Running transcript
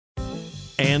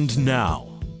And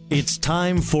now, it's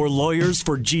time for Lawyers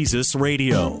for Jesus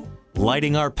Radio,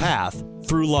 lighting our path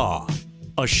through law.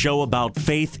 A show about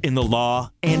faith in the law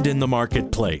and in the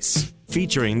marketplace,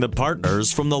 featuring the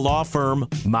partners from the law firm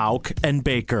Mauck and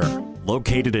Baker.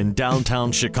 Located in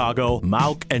downtown Chicago,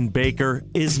 Mauck and Baker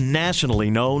is nationally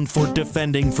known for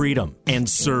defending freedom and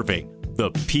serving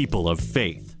the people of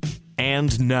faith.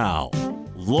 And now,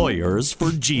 Lawyers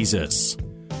for Jesus.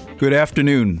 Good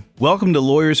afternoon. Welcome to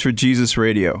Lawyers for Jesus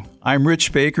Radio. I'm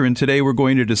Rich Baker, and today we're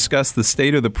going to discuss the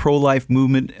state of the pro-life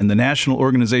movement and the National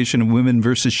Organization of Women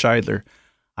versus Scheidler.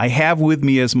 I have with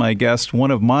me as my guest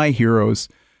one of my heroes,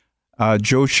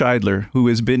 Joe Scheidler, who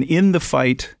has been in the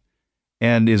fight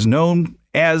and is known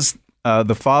as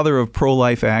the father of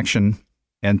pro-life action.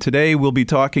 And today we'll be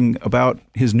talking about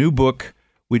his new book,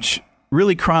 which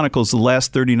really chronicles the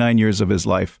last 39 years of his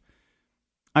life.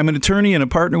 I'm an attorney and a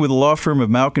partner with the law firm of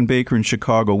Mauck and Baker in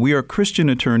Chicago. We are Christian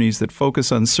attorneys that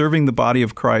focus on serving the body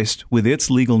of Christ with its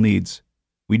legal needs.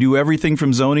 We do everything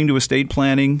from zoning to estate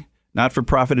planning,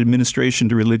 not-for-profit administration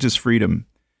to religious freedom.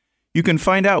 You can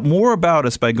find out more about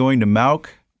us by going to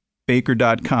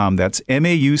mauckbaker.com. That's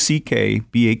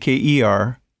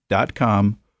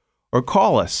MAUCKBAKER.com. Or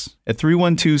call us at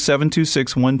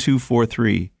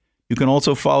 312-726-1243. You can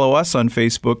also follow us on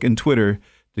Facebook and Twitter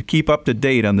to keep up to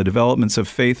date on the developments of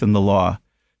faith and the law.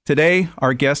 Today,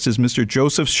 our guest is Mr.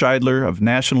 Joseph Scheidler, of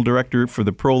National Director for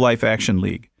the Pro-Life Action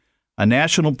League, a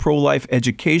national pro-life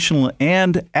educational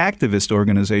and activist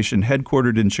organization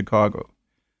headquartered in Chicago.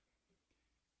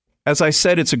 As I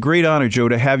said, it's a great honor, Joe,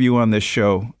 to have you on this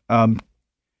show.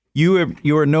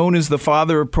 You are known as the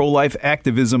father of pro-life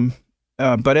activism,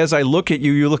 but as I look at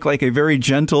you, you look like a very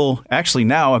gentle, actually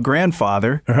now a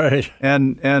grandfather. Right.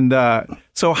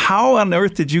 So how on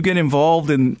earth did you get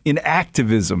involved in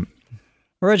activism?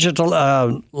 Richard,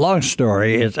 long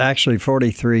story. It's actually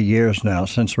 43 years now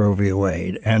since Roe v.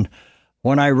 Wade. And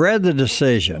when I read the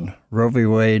decision, Roe v.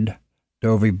 Wade,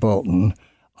 Doe v. Bolton,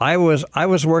 I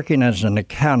was working as an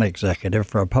account executive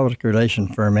for a public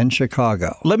relations firm in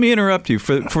Chicago. Let me interrupt you.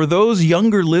 For those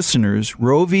younger listeners,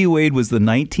 Roe v. Wade was the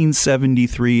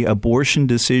 1973 abortion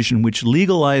decision which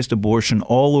legalized abortion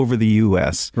all over the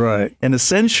U.S. Right. And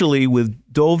essentially with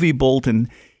Doe v. Bolton,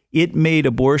 it made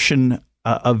abortion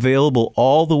available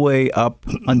all the way up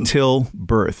until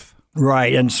birth.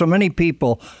 Right. And so many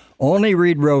people only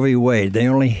read Roe v. Wade. They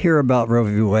only hear about Roe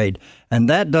v. Wade. And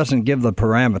that doesn't give the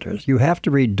parameters. You have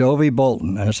to read Doe v.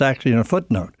 Bolton, and it's actually in a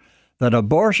footnote, that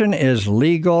abortion is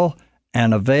legal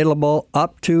and available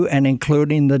up to and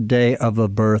including the day of the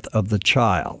birth of the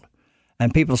child.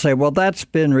 And people say, well, that's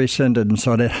been rescinded, and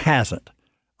so it hasn't.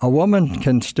 A woman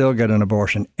can still get an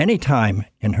abortion anytime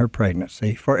in her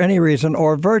pregnancy for any reason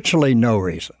or virtually no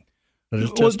reason.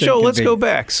 Well, Joe, let's go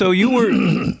back. So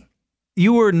you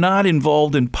were not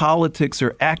involved in politics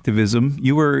or activism.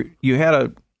 You had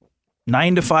a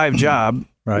 9-to-5 job.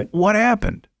 Right. What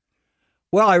happened?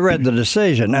 Well, I read the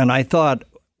decision and I thought,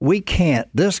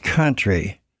 this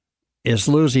country is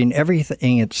losing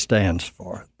everything it stands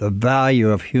for. The value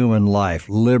of human life,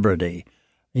 liberty,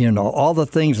 all the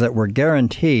things that were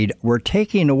guaranteed, we're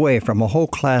taking away from a whole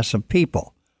class of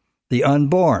people. The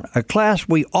unborn, a class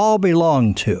we all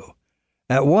belong to.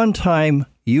 At one time,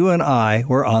 you and I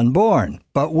were unborn,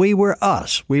 but we were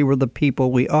us. We were the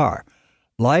people we are.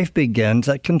 Life begins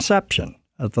at conception,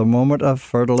 at the moment of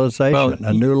fertilization. Well,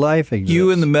 a new life exists. You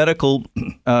and the medical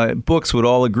books would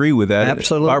all agree with that.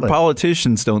 Absolutely. Our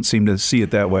politicians don't seem to see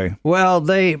it that way. Well,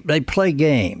 they play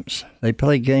games. They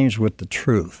play games with the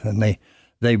truth, and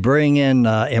they bring in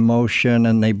emotion,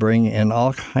 and they bring in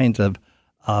all kinds of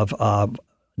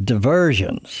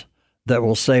diversions that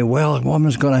will say, well, a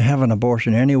woman's going to have an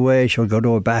abortion anyway. She'll go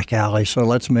to a back alley, so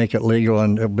let's make it legal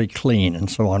and it'll be clean and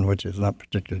so on, which is not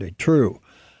particularly true.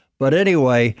 But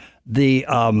anyway, the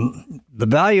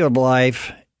value of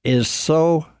life is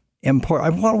so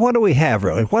important. What do we have,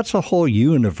 really? What's a whole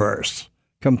universe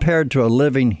compared to a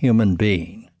living human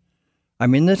being? I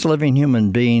mean, this living human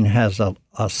being has a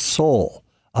soul,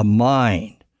 a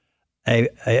mind,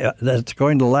 that's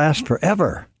going to last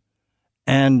forever.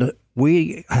 And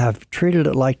we have treated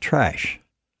it like trash.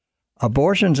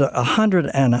 Abortions,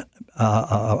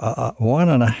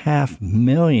 1.5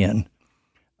 million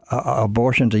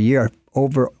abortions a year,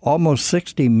 over almost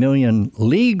 60 million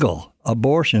legal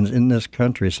abortions in this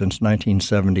country since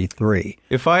 1973.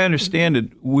 If I understand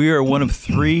it, we are one of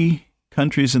 3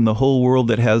 countries in the whole world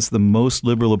that has the most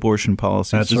liberal abortion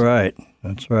policies. That's right.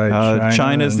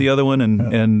 China's the other one,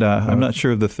 and I'm not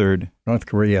sure of the third. North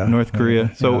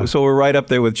Korea. So we're right up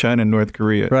there with China and North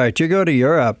Korea. Right. You go to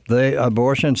Europe, the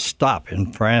abortions stop.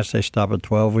 In France, they stop at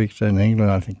 12 weeks. In England,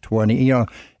 I think 20. You know,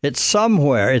 it's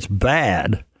somewhere. It's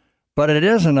bad, but it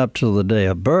isn't up to the day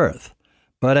of birth.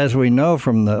 But as we know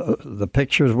from the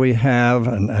pictures we have,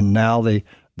 and now the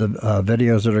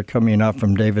videos that are coming up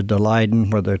from David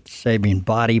Daleiden, where they're saving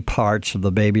body parts of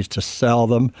the babies to sell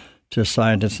them to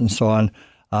scientists and so on,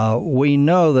 we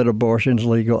know that abortion is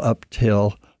legal up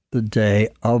till the day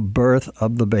of birth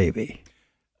of the baby.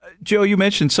 Joe, you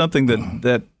mentioned something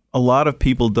that a lot of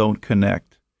people don't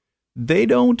connect. They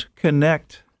don't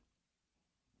connect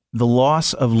the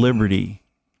loss of liberty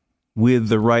with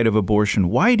the right of abortion.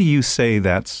 Why do you say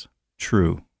that's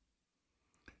true?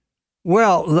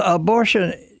 Well, the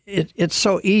abortion, it's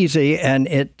so easy and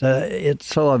it's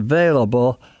so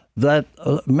available that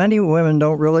many women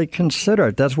don't really consider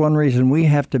it. That's one reason we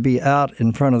have to be out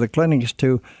in front of the clinics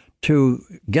to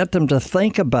get them to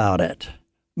think about it.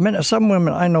 I mean, some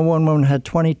women, I know one woman had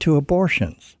 22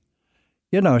 abortions.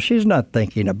 You know, she's not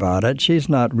thinking about it. She's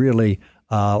not really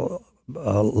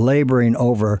laboring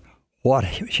over what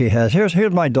she has.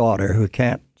 Here's my daughter who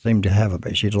can't seem to have a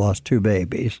baby. She's lost 2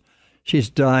 babies. She's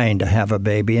dying to have a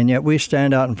baby, and yet we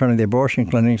stand out in front of the abortion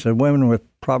clinics and women with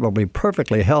probably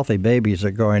perfectly healthy babies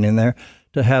are going in there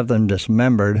to have them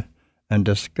dismembered and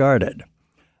discarded.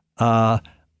 A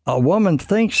woman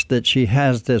thinks that she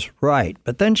has this right,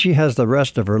 but then she has the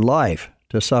rest of her life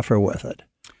to suffer with it.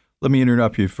 Let me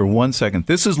interrupt you for 1 second.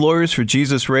 This is Lawyers for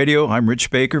Jesus Radio. I'm Rich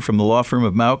Baker from the law firm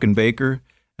of Mauck and Baker,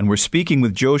 and we're speaking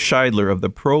with Joe Scheidler of the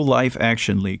Pro-Life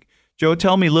Action League. Joe,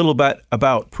 tell me a little bit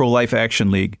about Pro-Life Action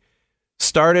League.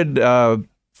 Started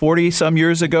 40-some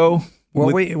years ago?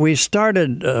 Well, we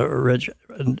started, Rich,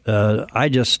 I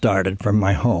just started from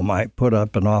my home. I put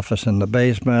up an office in the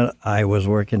basement. I was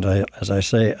working, as I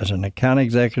say, as an account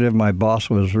executive. My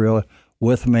boss was real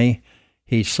with me.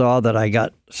 He saw that I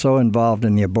got so involved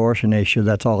in the abortion issue,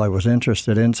 that's all I was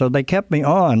interested in. So they kept me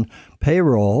on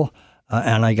payroll,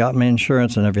 and I got my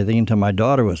insurance and everything until my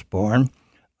daughter was born.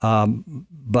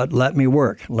 But let me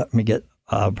work. Let me get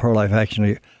Pro-Life Action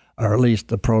League, or at least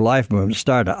the pro-life movement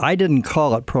started. I didn't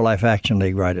call it Pro-Life Action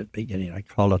League right at the beginning. I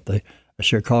called it the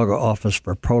Chicago Office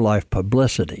for Pro-Life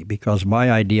Publicity because my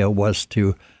idea was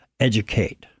to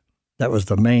educate. That was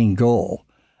the main goal.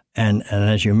 And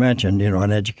as you mentioned,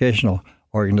 an educational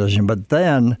organization, but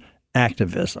then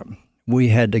activism. We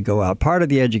had to go out. Part of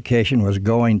the education was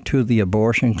going to the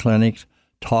abortion clinics,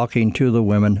 talking to the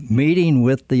women, meeting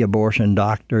with the abortion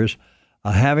doctors,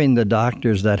 having the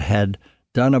doctors that had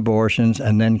done abortions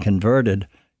and then converted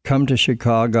come to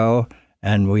Chicago,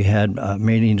 and we had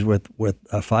meetings with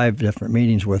 5 different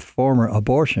meetings with former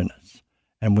abortionists,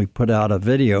 and we put out a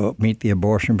video, Meet the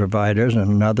Abortion Providers,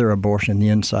 and another Abortion the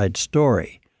Inside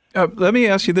Story. Let me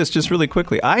ask you this just really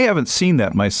quickly. I haven't seen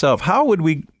that myself. How would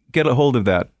we get a hold of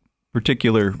that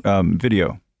particular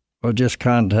video? Well, just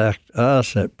contact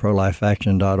us at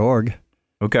prolifeaction.org.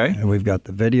 Okay. And we've got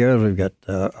the videos, we've got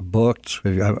books.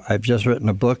 I've just written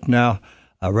a book now,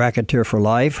 Racketeer for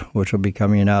Life, which will be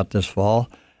coming out this fall,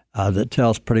 that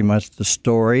tells pretty much the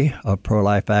story of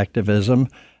pro-life activism,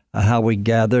 how we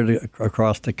gathered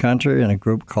across the country in a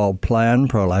group called PLAN,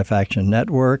 Pro-Life Action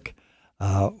Network,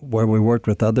 where we worked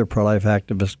with other pro-life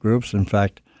activist groups. In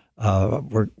fact,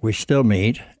 we still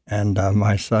meet, and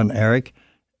my son Eric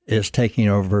is taking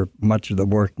over much of the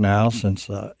work now since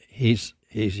he's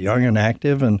young and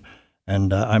active, and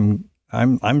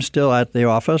I'm still at the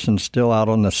office and still out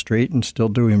on the street and still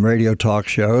doing radio talk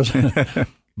shows,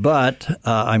 but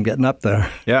I'm getting up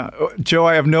there. Yeah, Joe,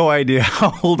 I have no idea.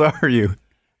 How old are you?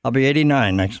 I'll be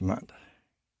 89 next month.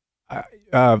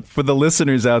 For the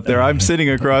listeners out there, I'm sitting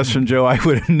across from Joe. I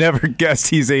would have never guessed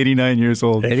he's 89 years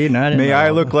old. 89. May I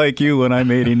look like you when I'm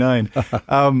 89.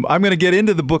 I'm going to get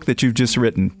into the book that you've just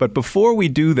written. But before we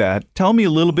do that, tell me a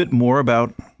little bit more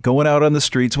about going out on the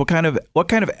streets. What kind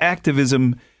of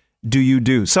activism do you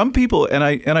do? Some people, and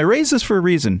I raise this for a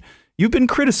reason, you've been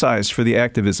criticized for the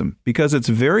activism because it's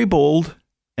very bold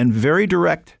and very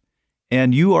direct.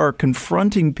 And you are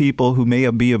confronting people who may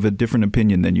be of a different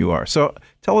opinion than you are. So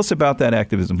tell us about that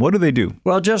activism. What do they do?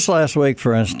 Well, just last week,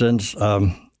 for instance,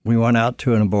 we went out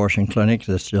to an abortion clinic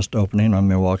that's just opening on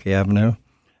Milwaukee Avenue,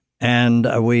 and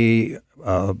we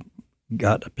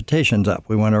got petitions up.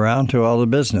 We went around to all the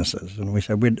businesses, and we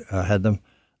said we'd had them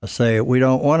say, we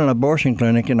don't want an abortion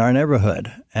clinic in our neighborhood.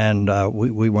 And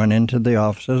we went into the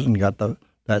offices and got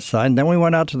that sign. Then we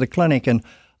went out to the clinic, and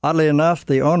oddly enough,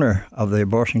 the owner of the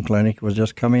abortion clinic was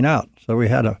just coming out. So we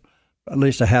had a at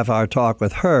least a half-hour talk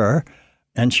with her,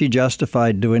 and she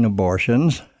justified doing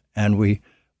abortions. And we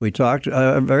talked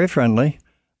very friendly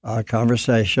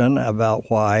conversation about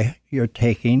why you're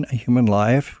taking a human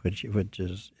life, which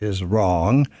is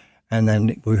wrong. And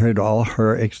then we heard all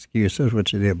her excuses,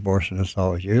 which the abortionists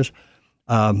always use.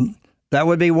 That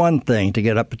would be one thing, to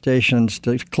get up petitions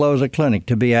to close a clinic,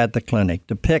 to be at the clinic,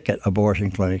 to picket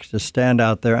abortion clinics, to stand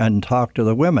out there and talk to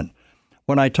the women.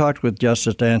 When I talked with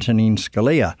Justice Antonin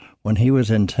Scalia, when he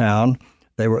was in town,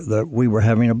 we were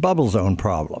having a bubble zone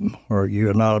problem, where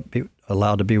you're not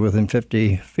allowed to be within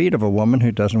 50 feet of a woman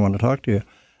who doesn't want to talk to you.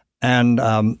 And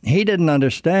he didn't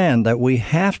understand that we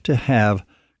have to have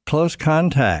close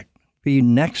contact, be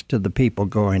next to the people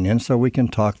going in so we can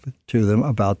talk to them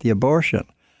about the abortion.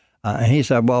 And he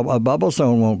said, well, a bubble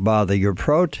zone won't bother your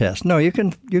protest. No, you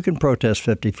can protest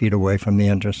 50 feet away from the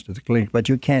entrance to the clinic, but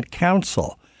you can't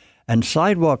counsel. And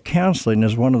sidewalk counseling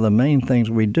is one of the main things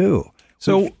we do.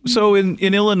 So in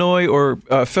Illinois or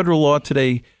federal law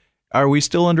today, are we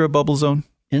still under a bubble zone?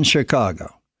 In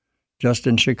Chicago, just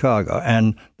in Chicago.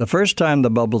 And the first time the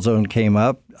bubble zone came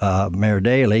up, Mayor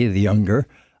Daley, the younger,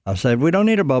 said, we don't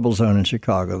need a bubble zone in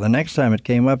Chicago. The next time it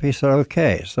came up, he said,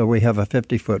 okay, so we have a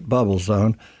 50-foot bubble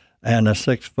zone and a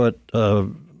 6-foot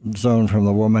zone from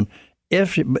the woman.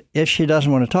 If she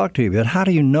doesn't want to talk to you, but how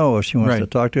do you know if she wants to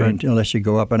talk to you unless you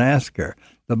go up and ask her?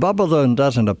 The bubble zone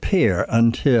doesn't appear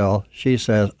until she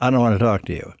says, I don't want to talk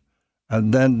to you.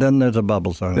 And then there's a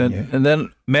bubble zone. And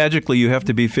then magically you have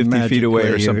to be 50 feet away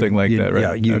or something like that,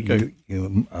 right? Yeah,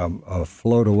 you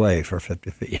float away for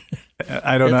 50 feet.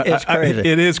 I don't know. It's crazy.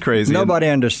 It is crazy. Nobody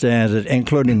understands it,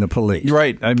 including the police.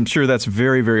 Right. I'm sure that's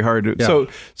very, very hard to. Yeah.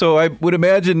 So I would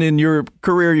imagine in your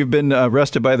career you've been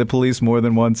arrested by the police more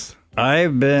than once.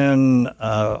 I've been,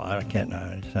 I can't know how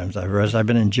many times I've arrested. I've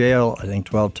been in jail, I think,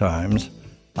 12 times.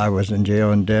 I was in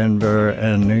jail in Denver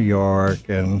and New York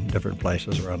and different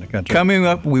places around the country. Coming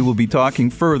up, we will be talking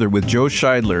further with Joe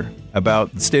Scheidler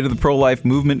about the state of the pro-life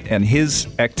movement and his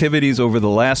activities over the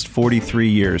last 43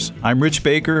 years. I'm Rich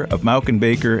Baker of Mauck &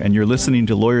 Baker, and you're listening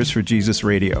to Lawyers for Jesus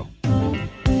Radio.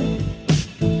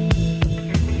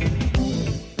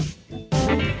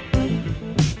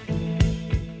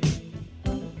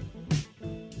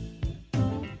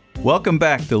 Welcome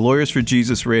back to Lawyers for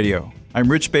Jesus Radio. I'm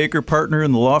Rich Baker, partner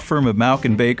in the law firm of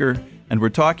Mauck & Baker, and we're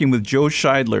talking with Joe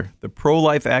Scheidler, the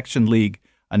Pro-Life Action League,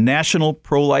 a national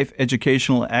pro-life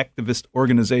educational activist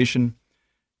organization.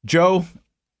 Joe,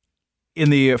 in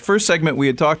the first segment, we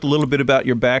had talked a little bit about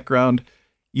your background.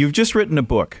 You've just written a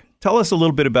book. Tell us a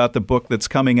little bit about the book that's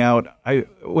coming out.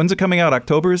 When's it coming out?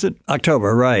 October, is it?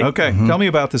 October, right. Okay. Mm-hmm. Tell me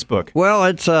about this book. Well,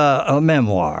 it's a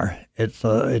memoir. It's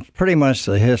pretty much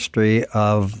the history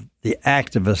of the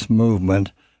activist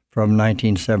movement from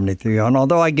 1973 on.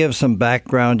 Although I give some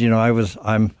background,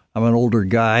 I'm an older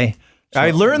guy. So,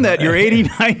 I learned that you're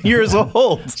 89 years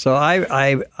old. So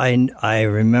I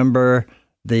remember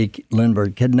the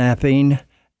Lindbergh kidnapping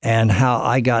and how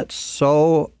I got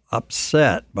so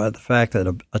upset by the fact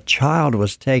that a child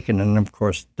was taken and, of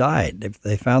course, died.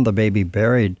 They found the baby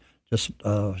buried just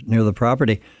near the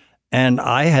property. And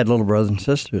I had little brothers and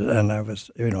sisters, and I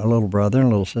was, a little brother and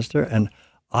a little sister, and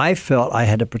I felt I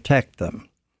had to protect them.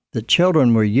 The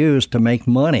children were used to make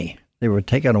money. They were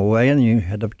taken away, and you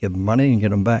had to give them money and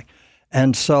get them back.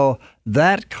 And so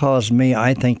that caused me,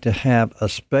 I think, to have a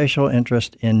special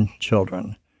interest in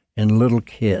children, in little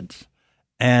kids.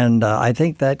 And I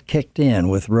think that kicked in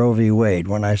with Roe v. Wade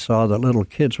when I saw that little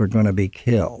kids were going to be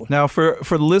killed. Now, for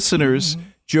the listeners,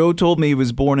 Joe told me he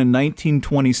was born in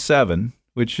 1927,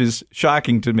 which is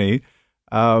shocking to me.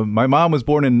 My mom was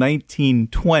born in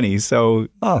 1920, so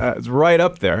it's right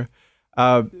up there.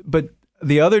 But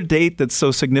the other date that's so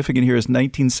significant here is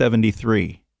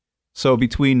 1973. So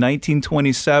between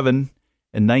 1927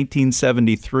 and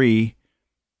 1973,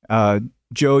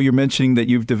 Joe, you're mentioning that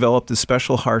you've developed a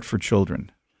special heart for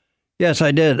children. Yes,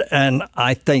 I did, and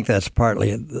I think that's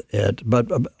partly it.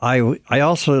 But I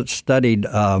also studied,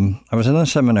 I was in the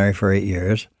seminary for 8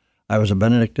 years. I was a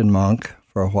Benedictine monk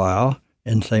for a while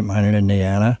in St. Minor,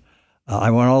 Indiana.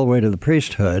 I went all the way to the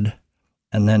priesthood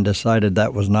and then decided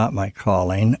that was not my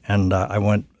calling, and I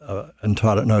went and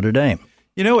taught at Notre Dame.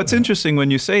 You know, it's interesting when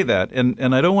you say that,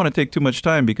 and I don't want to take too much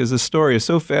time because this story is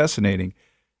so fascinating.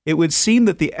 It would seem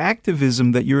that the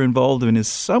activism that you're involved in is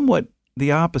somewhat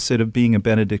the opposite of being a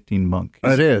Benedictine monk.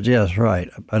 It is, yes, right.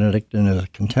 A Benedictine is a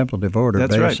contemplative order,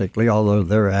 That's basically, right. Although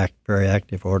they're a very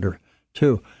active order,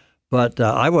 too. But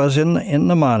I was in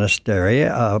the monastery,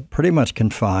 pretty much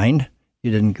confined.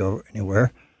 You didn't go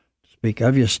anywhere. speak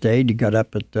of. You stayed. You got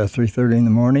up at 3:30 in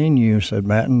the morning. You said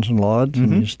matins and lauds,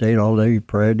 and you stayed all day. You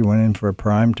prayed. You went in for a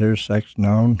prime, tier,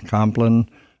 sexton, Compline,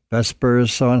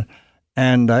 vespers, so on.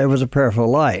 And it was a prayerful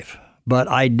life. But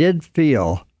I did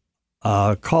feel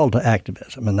called to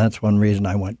activism, and that's one reason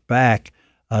I went back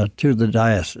to the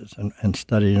diocese and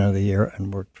studied another year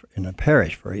and worked in a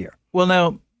parish for a year. Well,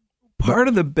 now, part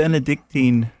of the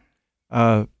Benedictine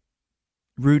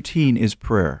routine is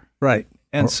prayer. Right.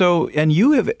 And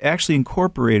you have actually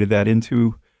incorporated that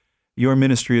into your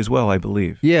ministry as well, I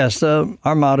believe. Yes.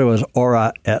 Our motto is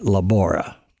ora et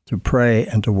labora, to pray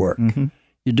and to work. Mm-hmm.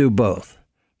 You do both.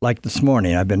 Like this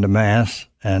morning, I've been to Mass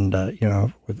and,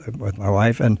 with my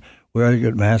wife, and we always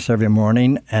go to Mass every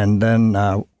morning, and then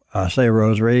say a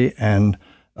rosary and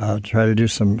try to do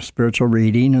some spiritual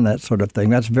reading and that sort of thing.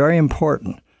 That's very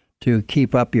important to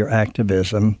keep up your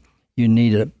activism. You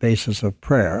need a basis of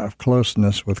prayer, of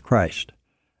closeness with Christ.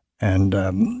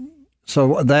 And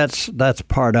so that's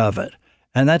part of it.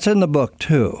 And that's in the book,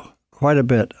 too. Quite a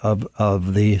bit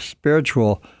of the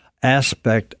spiritual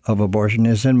aspect of abortion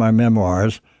is in my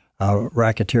memoirs,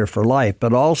 Racketeer for Life,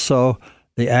 but also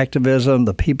the activism,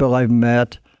 the people I've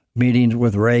met, meetings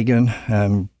with Reagan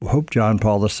and Pope John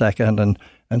Paul II,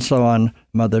 and so on,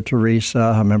 Mother Teresa.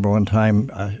 I remember one time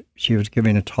she was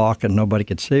giving a talk and nobody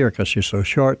could see her because she's so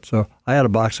short, so I had a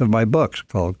box of my books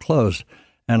called Closed,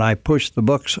 and I pushed the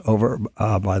books over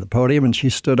by the podium, and she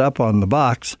stood up on the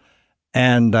box,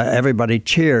 and everybody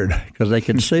cheered because they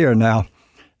could see her now.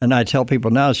 And I tell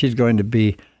people now she's going to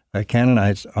be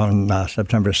canonized on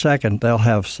September 2nd. They'll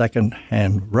have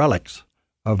second-hand relics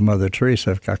of Mother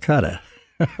Teresa of Calcutta.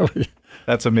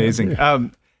 That's amazing.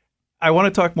 I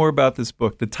want to talk more about this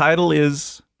book. The title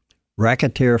is?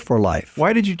 Racketeer for Life.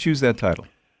 Why did you choose that title?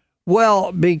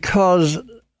 Well, because,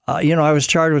 I was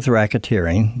charged with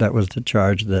racketeering. That was the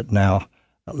charge that now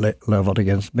leveled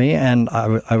against me, and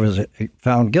I was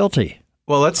found guilty.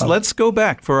 Well, let's go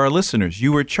back for our listeners.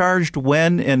 You were charged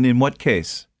when and in what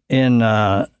case? In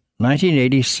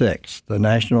 1986, the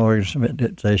National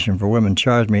Organization for Women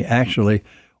charged me actually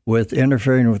with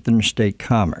interfering with interstate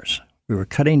commerce. We were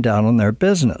cutting down on their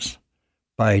business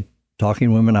by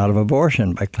talking women out of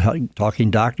abortion, by talking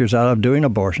doctors out of doing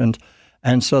abortions.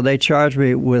 And so they charged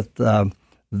me with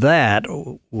that,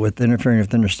 with interfering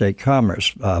with interstate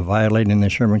commerce, violating the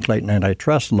Sherman-Clayton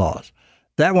antitrust laws.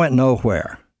 That went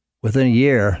nowhere. Within a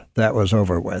year, that was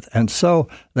over with. And so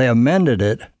they amended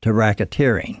it to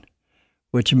racketeering,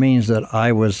 which means that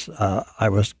I was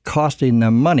costing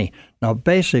them money. Now,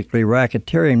 basically,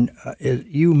 racketeering,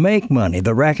 you make money.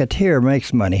 The racketeer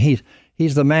makes money.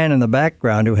 He's the man in the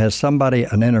background who has somebody,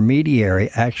 an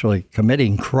intermediary, actually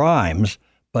committing crimes,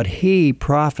 but he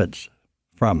profits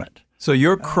from it. So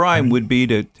your crime would be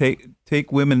to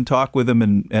take women, talk with them,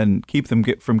 and keep them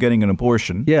from getting an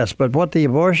abortion. Yes, but what the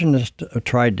abortionists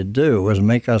tried to do was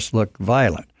make us look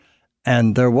violent.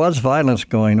 And there was violence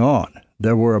going on.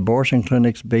 There were abortion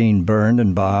clinics being burned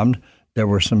and bombed. There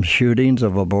were some shootings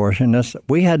of abortionists.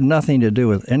 We had nothing to do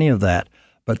with any of that,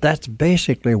 but that's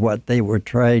basically what they were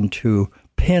trying to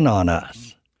pin on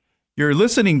us. You're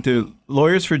listening to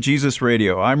Lawyers for Jesus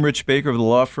Radio. I'm Rich Baker of the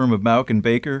law firm of Mauck and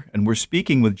Baker, and we're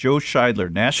speaking with Joe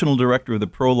Scheidler, National Director of the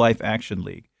Pro-Life Action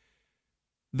League.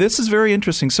 This is very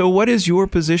interesting. So what is your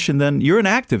position then? You're an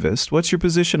activist. What's your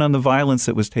position on the violence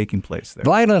that was taking place there?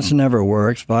 Violence never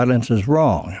works. Violence is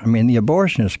wrong. I mean, the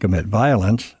abortionists commit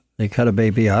violence. They cut a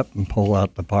baby up and pull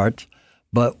out the parts.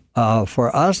 But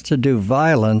for us to do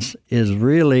violence is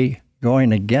really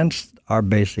going against our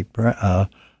basic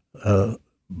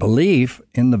belief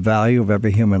in the value of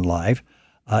every human life.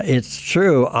 It's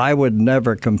true, I would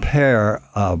never compare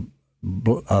a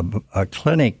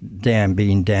clinic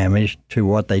being damaged to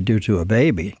what they do to a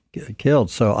baby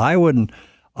killed. So I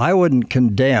wouldn't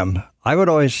condemn. I would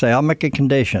always say, I'll make a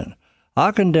condition.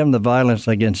 I'll condemn the violence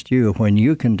against you when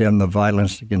you condemn the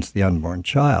violence against the unborn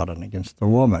child and against the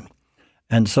woman.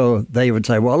 And so they would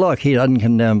say, well, look, he doesn't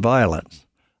condemn violence.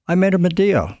 I made them a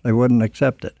deal. They wouldn't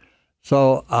accept it.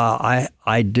 So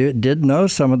I did know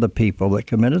some of the people that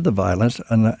committed the violence,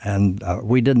 and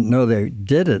we didn't know they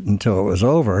did it until it was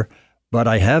over. But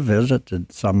I have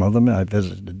visited some of them. I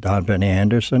visited Don Benny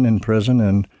Anderson in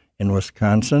prison in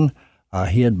Wisconsin.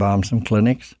 He had bombed some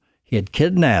clinics. He had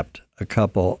kidnapped a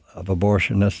couple of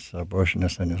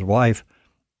abortionists and his wife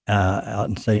out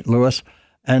in St. Louis.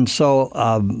 And so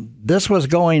this was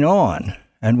going on,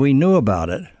 and we knew about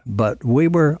it, but we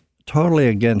were totally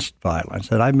against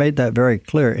violence. And I made that very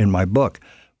clear in my book.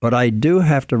 But I do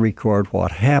have to record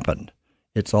what happened.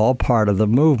 It's all part of the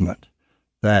movement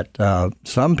that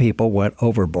some people went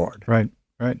overboard. Right.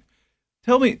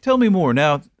 Tell me more.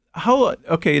 Now, in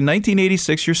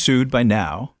 1986 you're sued by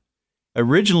Now.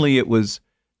 Originally it was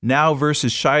Now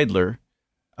versus Scheidler.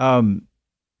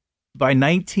 By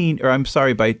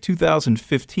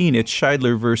 2015 it's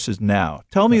Scheidler versus Now.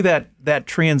 Tell me that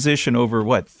transition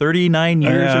over 39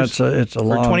 years? Yeah, it's a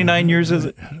long, or 29 years, is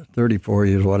it? 34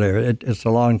 years, whatever. It's a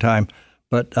long time.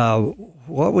 But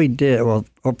what we did,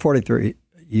 43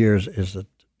 years is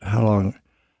how long?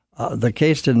 The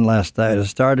case didn't last that. It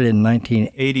started in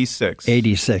 1986.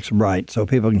 86, right. So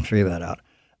people can figure that out.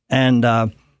 And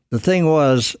the thing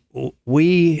was,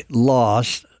 we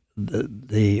lost.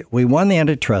 We won the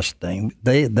antitrust thing.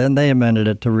 Then they amended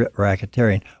it to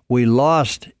racketeering. We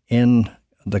lost in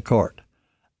the court.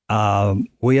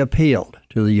 We appealed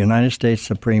to the United States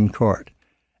Supreme Court,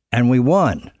 and we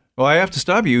won. Well, I have to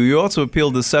stop you. You also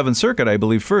appealed the Seventh Circuit, I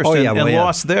believe, first, and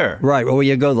lost there. Right. Well,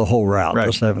 you go the whole route, right.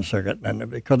 The Seventh Circuit, and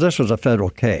because this was a federal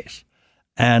case.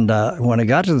 And when it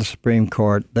got to the Supreme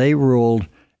Court, they ruled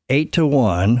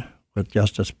 8-1 with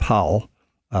Justice Powell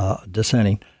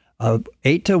dissenting.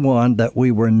 8-1 that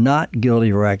we were not guilty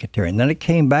of racketeering. Then it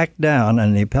came back down,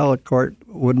 and the appellate court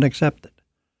wouldn't accept it.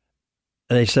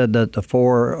 They said that the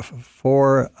four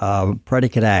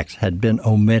predicate acts had been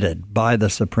omitted by the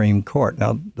Supreme Court.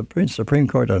 Now, the Supreme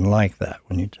Court doesn't like that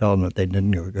when you tell them that they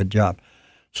didn't do a good job.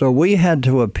 So we had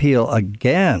to appeal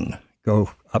again,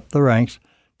 go up the ranks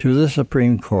to the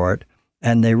Supreme Court,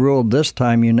 and they ruled this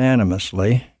time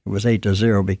unanimously. It was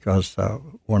 8-0 because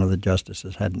one of the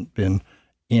justices hadn't been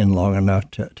in long enough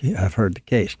to have heard the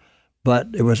case. But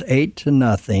it was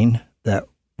 8-0 that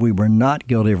we were not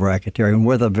guilty of racketeering,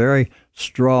 with a very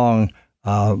strong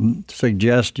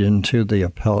suggestion to the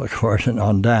appellate court and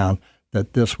on down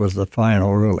that this was the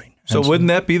final ruling. So wouldn't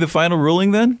that be the final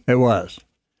ruling then? It was.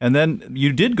 And then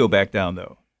you did go back down,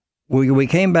 though. We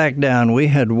came back down. We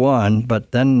had won,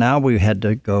 but then now we had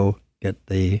to go get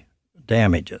the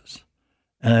damages.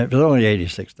 And it was only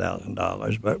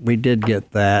 $86,000, but we did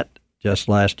get that just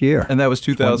last year. And that was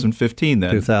 2015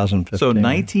 then? 2015. So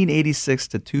 1986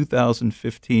 to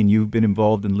 2015, you've been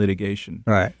involved in litigation.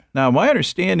 Right. Now, my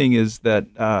understanding is that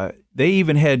they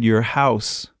even had your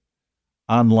house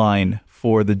online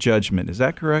for the judgment. Is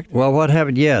that correct? Well, what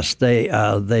happened? Yes, we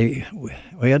had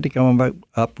to come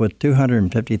up with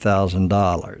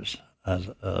 $250,000 as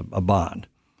a bond,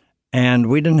 and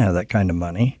we didn't have that kind of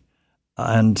money.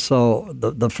 And so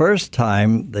the first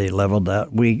time they leveled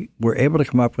that, we were able to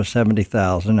come up with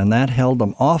 $70,000, and that held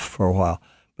them off for a while.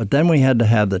 But then we had to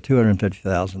have the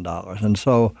 $250,000, and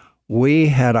so we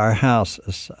had our house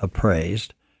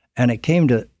appraised, and it came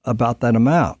to about that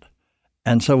amount.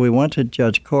 And so we went to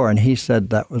Judge Core, and he said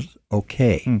that was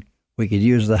okay. We could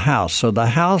use the house. So the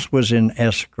house was in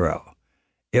escrow.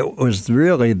 It was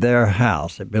really their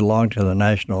house. It belonged to the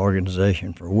National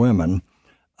Organization for Women,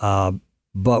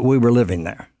 but we were living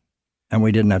there, and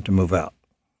we didn't have to move out.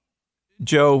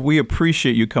 Joe, we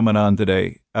appreciate you coming on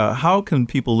today. How can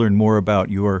people learn more about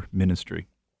your ministry?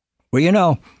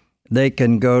 Well, they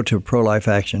can go to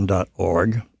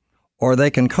prolifeaction.org, or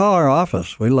they can call our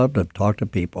office. We love to talk to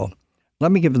people.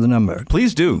 Let me give you the number.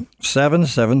 Please do.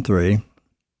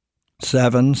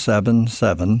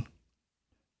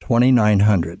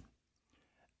 773-777-2900.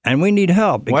 And we need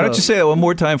help. Why don't you say that one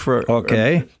more time for...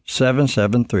 Okay.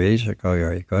 773, Chicago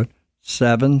area code,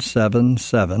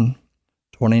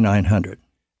 777-2900.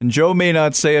 And Joe may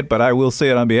not say it, but I will say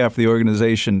it on behalf of the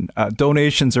organization.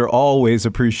 Donations are always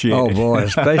appreciated. Oh, boy,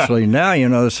 especially now.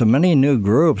 There's so many new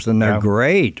groups, and they're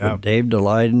great. Yeah. Dave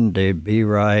DeLayden, Dave B.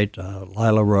 Wright,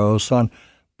 Lila Rose, son.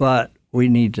 But we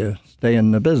need to stay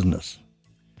in the business.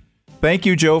 Thank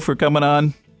you, Joe, for coming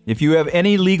on. If you have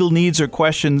any legal needs or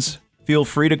questions, feel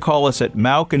free to call us at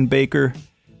Mauck and Baker.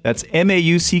 That's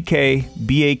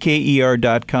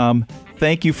MAUCKBAKER.com.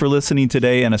 Thank you for listening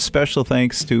today, and a special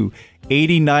thanks to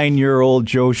 89-year-old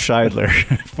Joe Scheidler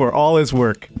for all his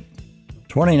work.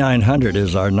 2,900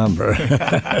 is our number.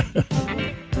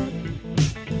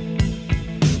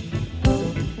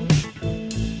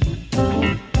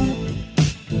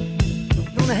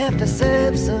 Gonna have to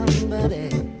serve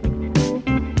somebody.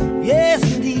 Yes,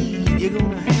 indeed, you're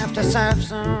gonna have to serve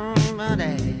somebody.